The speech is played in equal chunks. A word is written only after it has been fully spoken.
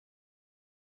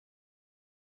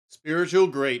Spiritual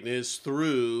greatness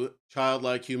through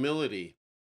childlike humility.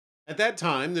 At that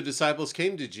time, the disciples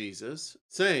came to Jesus,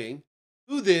 saying,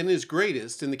 "Who then is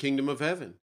greatest in the kingdom of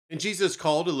heaven?" And Jesus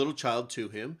called a little child to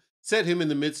him, set him in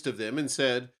the midst of them, and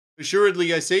said,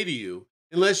 "Assuredly I say to you,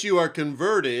 unless you are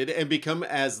converted and become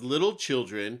as little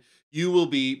children, you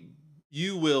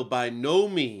will by no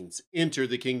means enter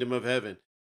the kingdom of heaven.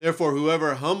 Therefore,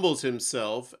 whoever humbles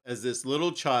himself as this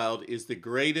little child is the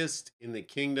greatest in the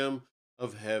kingdom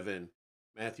of heaven."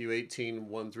 Matthew 18,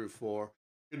 1 through 4.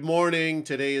 Good morning.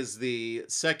 Today is the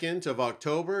 2nd of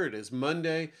October. It is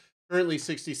Monday. Currently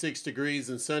 66 degrees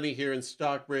and sunny here in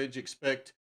Stockbridge.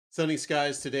 Expect sunny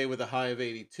skies today with a high of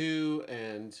 82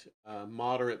 and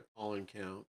moderate pollen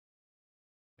count.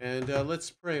 And let's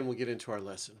pray and we'll get into our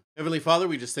lesson. Heavenly Father,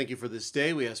 we just thank you for this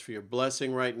day. We ask for your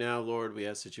blessing right now, Lord. We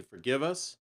ask that you forgive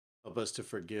us. Help us to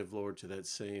forgive, Lord, to that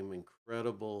same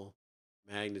incredible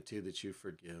magnitude that you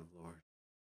forgive, Lord.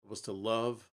 Help us to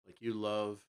love like you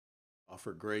love.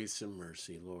 Offer grace and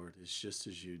mercy, Lord. It's just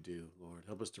as you do, Lord.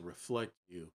 Help us to reflect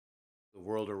you, the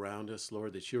world around us,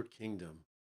 Lord, that your kingdom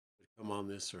would come on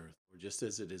this earth, or just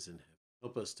as it is in heaven.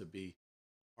 Help us to be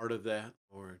part of that,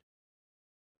 Lord.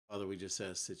 Father, we just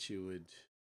ask that you would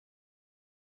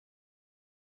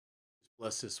just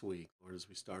bless this week, Lord, as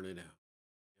we start it out.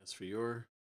 Ask for your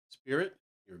spirit,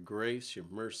 your grace, your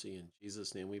mercy. In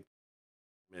Jesus' name we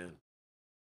pray. Amen.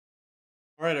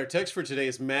 All right, our text for today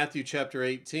is Matthew chapter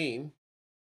 18.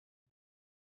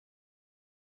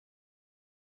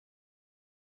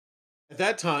 At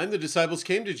that time, the disciples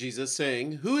came to Jesus,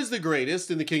 saying, "Who is the greatest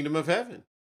in the kingdom of heaven?"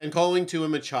 And calling to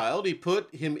him a child, he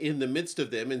put him in the midst of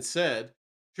them and said,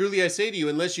 "Truly I say to you,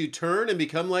 unless you turn and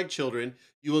become like children,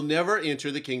 you will never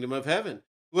enter the kingdom of heaven.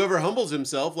 Whoever humbles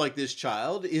himself like this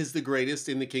child is the greatest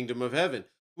in the kingdom of heaven.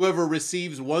 Whoever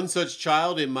receives one such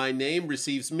child in my name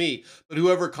receives me. But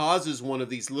whoever causes one of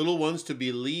these little ones who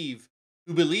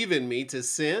believe in me, to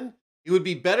sin, it would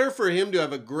be better for him to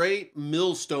have a great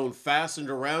millstone fastened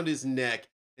around his neck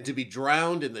and to be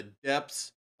drowned in the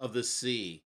depths of the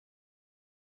sea."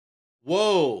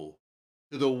 Woe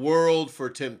to the world for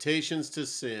temptations to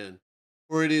sin,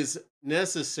 for it is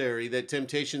necessary that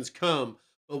temptations come,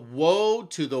 but woe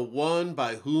to the one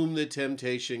by whom the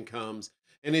temptation comes.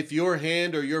 And if your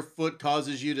hand or your foot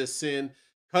causes you to sin,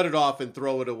 cut it off and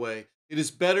throw it away. It is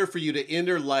better for you to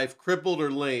enter life crippled or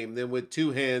lame than with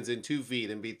 2 hands and 2 feet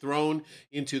and be thrown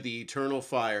into the eternal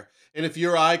fire. And if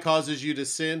your eye causes you to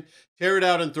sin, tear it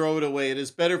out and throw it away. It is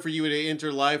better for you to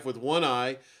enter life with one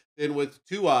eye than with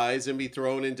 2 eyes and be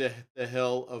thrown into the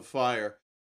hell of fire.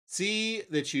 See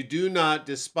that you do not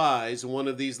despise one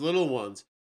of these little ones.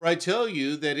 For I tell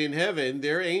you that in heaven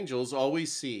their angels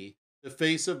always see the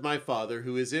face of my Father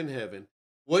who is in heaven.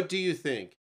 What do you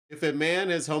think? If a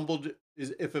man has humbled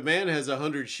if a man has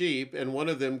 100 sheep and one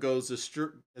of them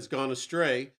has gone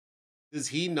astray, does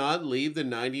he not leave the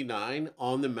 99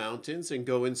 on the mountains and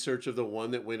go in search of the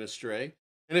one that went astray?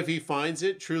 And if he finds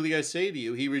it, truly I say to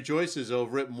you, he rejoices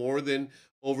over it more than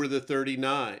over the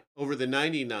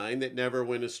 99 that never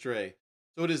went astray.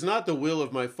 So it is not the will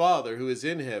of my Father who is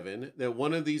in heaven that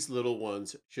one of these little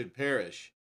ones should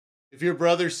perish. If your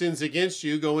brother sins against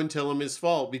you, go and tell him his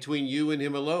fault between you and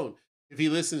him alone. If he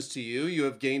listens to you, you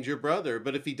have gained your brother.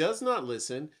 But if he does not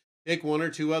listen, take one or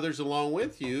two others along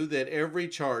with you, that every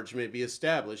charge may be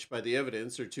established by the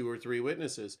evidence or 2 or 3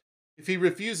 witnesses. If he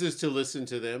refuses to listen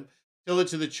to them, tell it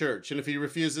to the church. And if he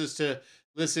refuses to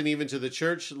listen even to the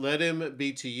church, let him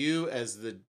be to you as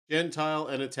the Gentile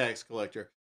and a tax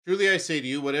collector. Truly I say to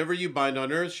you, whatever you bind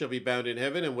on earth shall be bound in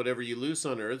heaven, and whatever you loose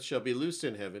on earth shall be loosed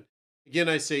in heaven. Again,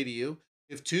 I say to you,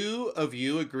 if two of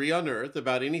you agree on earth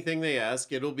about anything they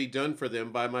ask, it will be done for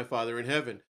them by my Father in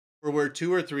heaven. For where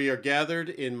 2 or 3 are gathered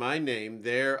in my name,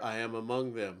 there I am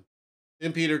among them.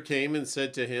 Then Peter came and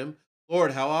said to him,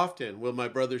 "Lord, how often will my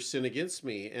brothers sin against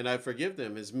me, and I forgive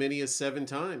them? As many as 7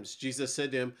 times?" Jesus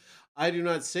said to him, "I do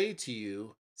not say to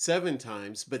you 7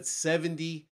 times, but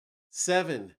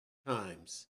 77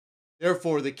 times.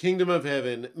 Therefore, the kingdom of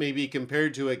heaven may be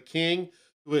compared to a king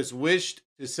who has wished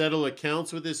to settle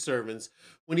accounts with his servants.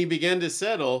 When he began to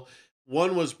settle,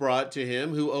 one was brought to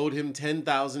him who owed him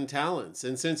 10,000 talents.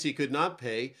 And since he could not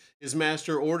pay, his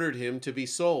master ordered him to be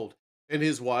sold, and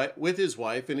his wife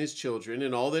and his children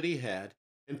and all that he had,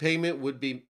 and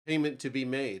payment to be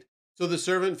made. So the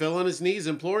servant fell on his knees,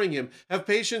 imploring him, "Have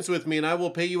patience with me, and I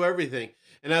will pay you everything."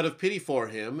 And out of pity for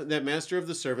him, that master of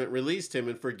the servant released him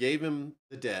and forgave him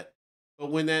the debt. But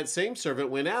when that same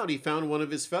servant went out, he found one of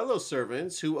his fellow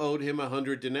servants who owed him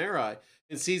 100 denarii.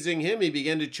 And seizing him, he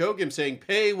began to choke him, saying,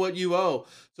 "Pay what you owe."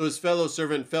 So his fellow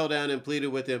servant fell down and pleaded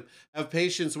with him, "Have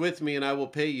patience with me, and I will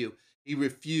pay you." He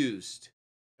refused.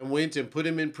 and went and put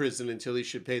him in prison until he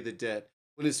should pay the debt.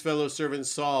 When his fellow servants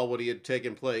saw what had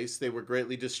taken place, they were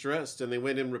greatly distressed, and they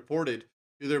went and reported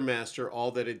to their master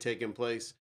all that had taken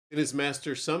place. Then his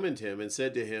master summoned him and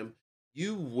said to him,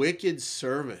 "You wicked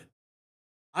servant,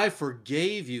 I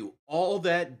forgave you all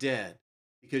that debt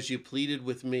because you pleaded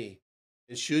with me.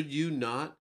 And should you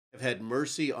not have had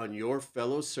mercy on your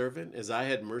fellow servant as I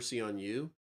had mercy on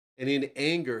you?" And in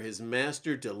anger, his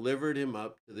master delivered him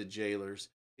up to the jailers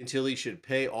until he should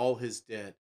pay all his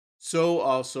debt. So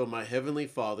also my heavenly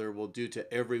Father will do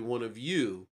to every one of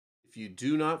you if you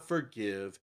do not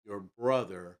forgive your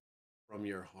brother from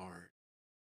your heart.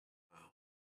 Wow.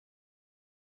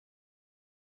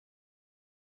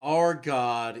 Our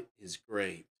God is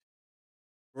great.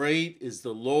 Great is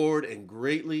the Lord and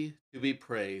greatly to be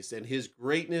praised, and his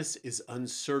greatness is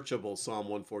unsearchable. Psalm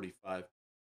 145.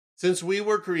 Since we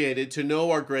were created to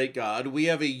know our great God, we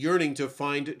have a yearning to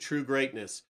find true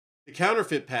greatness. The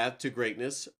counterfeit path to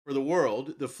greatness for the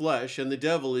world, the flesh, and the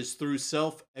devil is through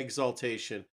self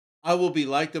exaltation. I will be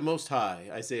like the Most High,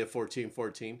 Isaiah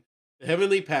 14:14. The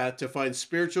heavenly path to find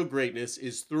spiritual greatness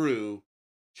is through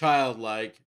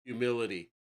childlike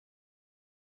humility.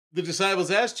 The disciples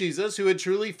asked Jesus who had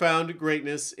truly found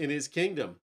greatness in his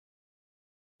kingdom.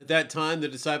 At that time, the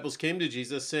disciples came to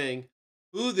Jesus, saying,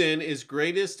 "Who then is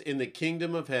greatest in the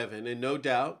kingdom of heaven?" And no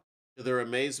doubt, to their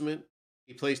amazement,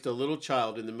 he placed a little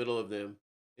child in the middle of them.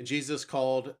 And Jesus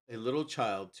called a little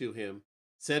child to him,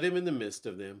 set him in the midst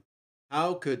of them.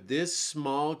 How could this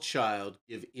small child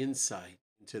give insight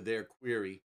into their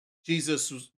query?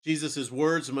 Jesus's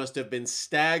words must have been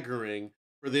staggering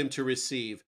for them to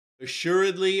receive.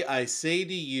 "Assuredly, I say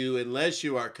to you, unless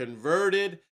you are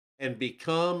converted and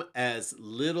become as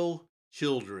little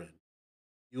children,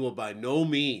 you will by no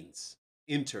means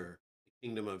enter the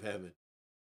kingdom of heaven."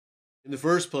 In the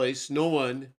first place, no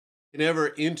one can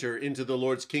ever enter into the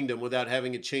Lord's kingdom without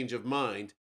having a change of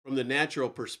mind from the natural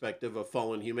perspective of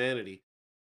fallen humanity.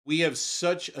 We have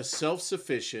such a self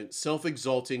sufficient, self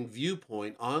exalting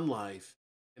viewpoint on life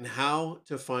and how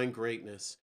to find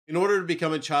greatness. In order to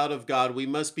become a child of God, we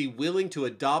must be willing to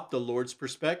adopt the Lord's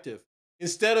perspective.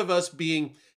 Instead of us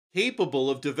being capable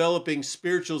of developing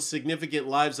spiritual, significant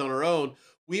lives on our own,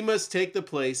 we must take the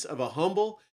place of a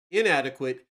humble,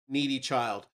 inadequate, needy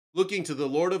child, looking to the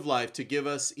Lord of life to give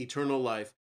us eternal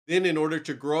life. Then, in order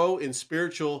to grow in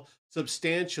spiritual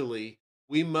substantially,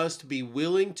 we must be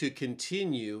willing to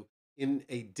continue in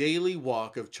a daily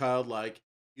walk of childlike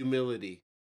humility.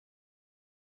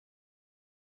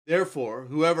 Therefore,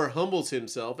 whoever humbles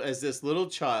himself as this little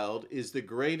child is the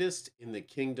greatest in the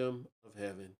kingdom of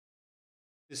heaven.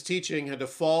 This teaching had to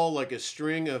fall like a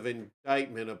string of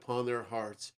indictment upon their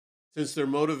hearts, since their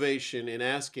motivation in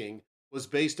asking was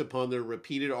based upon their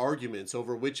repeated arguments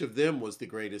over which of them was the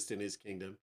greatest in his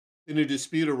kingdom. Then a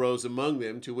dispute arose among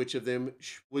them to which of them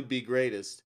would be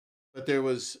greatest. But there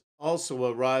was also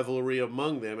a rivalry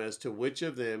among them as to which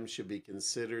of them should be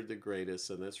considered the greatest.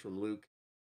 And that's from Luke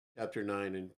chapter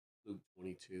 9 and Luke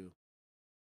 22.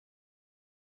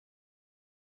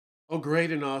 Oh,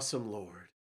 great and awesome Lord.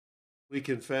 We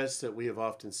confess that we have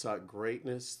often sought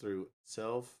greatness through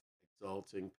self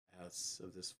exalting paths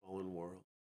of this fallen world.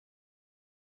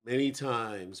 Many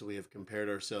times we have compared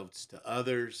ourselves to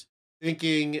others,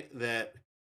 thinking that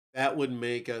that would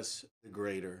make us the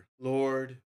greater.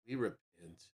 Lord, we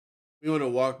repent. We want to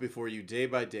walk before you day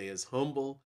by day as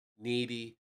humble,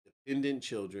 needy, dependent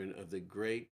children of the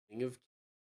great King of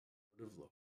Kings, Lord of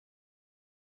Lords.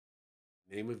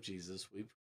 In the name of Jesus, we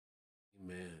pray.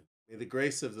 Amen. May the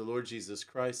grace of the Lord Jesus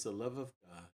Christ, the love of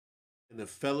God, and the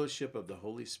fellowship of the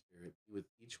Holy Spirit be with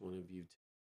each one of you.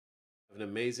 Have an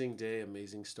amazing day,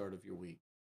 amazing start of your week.